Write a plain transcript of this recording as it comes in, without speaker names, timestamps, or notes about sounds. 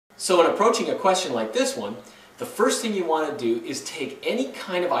So in approaching a question like this one, the first thing you want to do is take any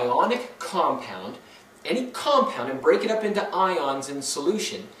kind of ionic compound, and break it up into ions in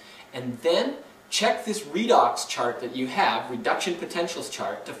solution, and then check this redox chart that you have, reduction potentials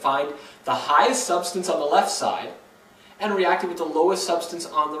chart, to find the highest substance on the left side and react it with the lowest substance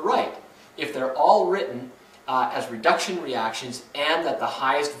on the right. If they're all written as reduction reactions and that the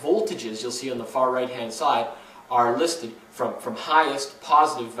highest voltages you'll see on the far right hand side are listed from highest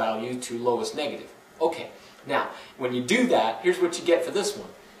positive value to lowest negative. Okay, now when you do that, here's what you get for this one.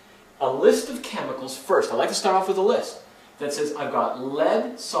 A list of chemicals first. I like to start off with a list that says I've got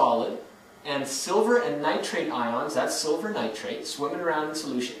lead solid and silver and nitrate ions, that's silver nitrate, swimming around in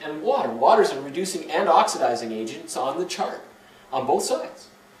solution, and water. Water is a reducing and oxidizing agent. It's on the chart, on both sides.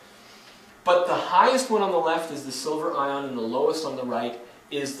 But the highest one on the left is the silver ion, and the lowest on the right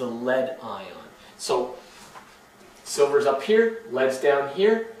is the lead ion. So silver's up here, lead's down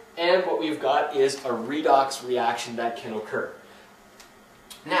here, and what we've got is a redox reaction that can occur.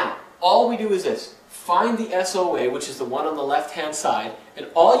 Now, all we do is this. Find the SOA, which is the one on the left-hand side, and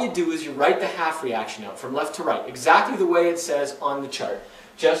all you do is you write the half reaction out from left to right, exactly the way it says on the chart.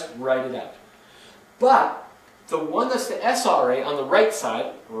 Just write it out. But the one that's the SRA on the right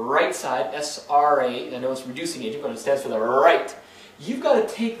side, SRA, I know it's reducing agent, but it stands for the right. You've got to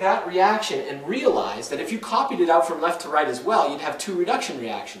take that reaction and realize that if you copied it out from left to right as well, you'd have two reduction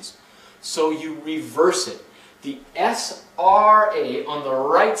reactions. So you reverse it. The SRA on the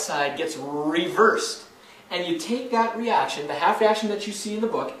right side gets reversed. And you take that reaction, the half reaction that you see in the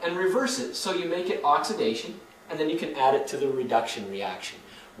book, and reverse it. So you make it oxidation, and then you can add it to the reduction reaction.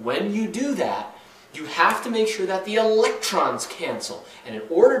 When you do that, you have to make sure that the electrons cancel. And in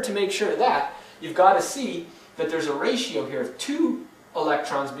order to make sure of that, you've got to see that there's a ratio here of 2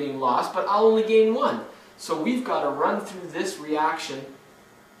 electrons being lost, but I'll only gain 1. So we've got to run through this reaction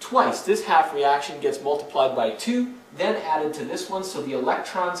twice. This half reaction gets multiplied by 2, then added to this one, so the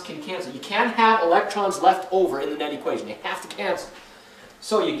electrons can cancel. You can't have electrons left over in the net equation. They have to cancel.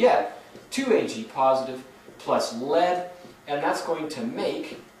 So you get 2Ag positive plus lead, and that's going to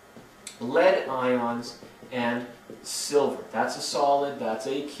make lead ions and silver. That's a solid, that's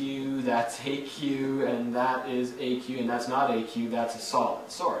AQ, that's AQ, and that is AQ, and that's not AQ, that's a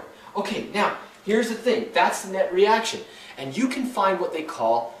solid. Sorry. Okay, now, here's the thing. That's the net reaction. And you can find what they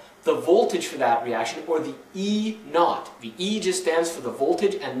call the voltage for that reaction, or the E naught. The E just stands for the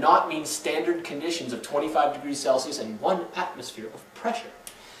voltage, and naught means standard conditions of 25 degrees Celsius and 1 atmosphere of pressure.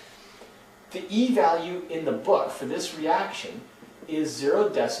 The E value in the book for this reaction is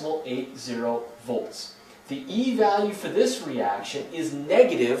 0.80 volts. The E value for this reaction is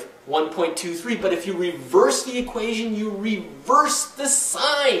negative 1.23, but if you reverse the equation, you reverse the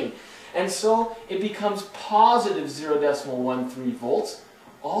sign. And so it becomes positive 0.13 volts.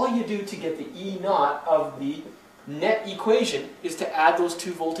 All you do to get the E naught of the net equation is to add those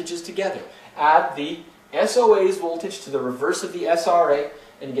two voltages together. Add the SOA's voltage to the reverse of the SRA,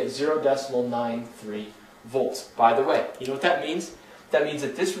 and you get 0.93 volts. By the way, you know what that means? That means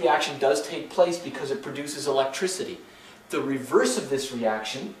that this reaction does take place because it produces electricity. The reverse of this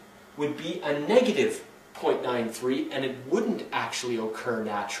reaction would be a negative 0.93, and it wouldn't actually occur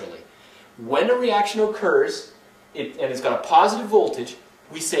naturally. When a reaction occurs, and it's got a positive voltage,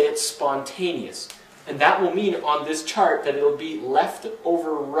 we say it's spontaneous. And that will mean on this chart that it'll be left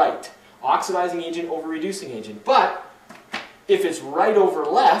over right. Oxidizing agent over reducing agent. But if it's right over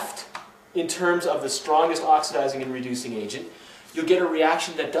left, in terms of the strongest oxidizing and reducing agent, you'll get a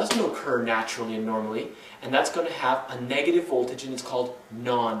reaction that doesn't occur naturally and normally, and that's going to have a negative voltage, and it's called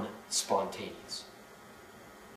non-spontaneous.